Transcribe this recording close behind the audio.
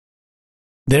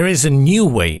There is a new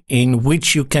way in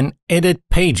which you can edit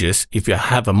pages if you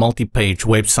have a multi-page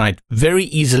website very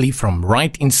easily from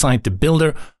right inside the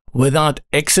builder without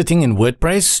exiting in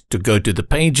WordPress to go to the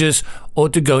pages or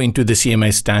to go into the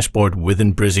CMS dashboard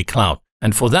within Brizy Cloud.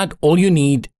 And for that, all you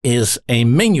need is a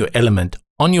menu element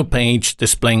on your page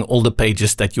displaying all the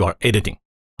pages that you are editing.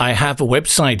 I have a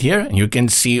website here and you can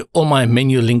see all my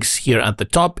menu links here at the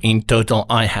top. In total,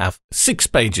 I have 6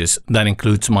 pages. That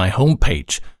includes my home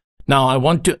page. Now I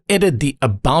want to edit the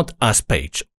About Us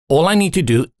page. All I need to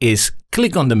do is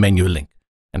click on the menu link.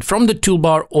 And from the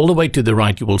toolbar all the way to the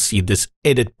right, you will see this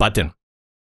edit button.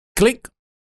 Click.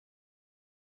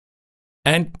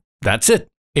 And that's it.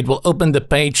 It will open the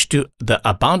page to the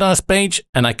About Us page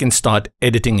and I can start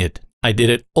editing it. I did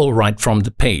it all right from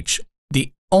the page.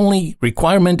 The only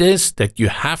requirement is that you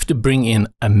have to bring in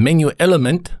a menu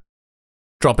element,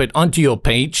 drop it onto your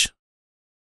page,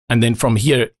 and then from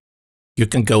here, you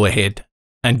can go ahead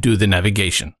and do the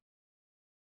navigation.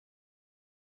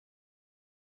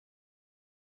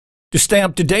 To stay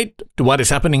up to date to what is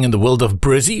happening in the world of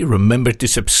Brizy, remember to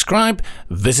subscribe.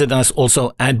 Visit us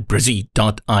also at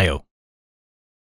brizy.io.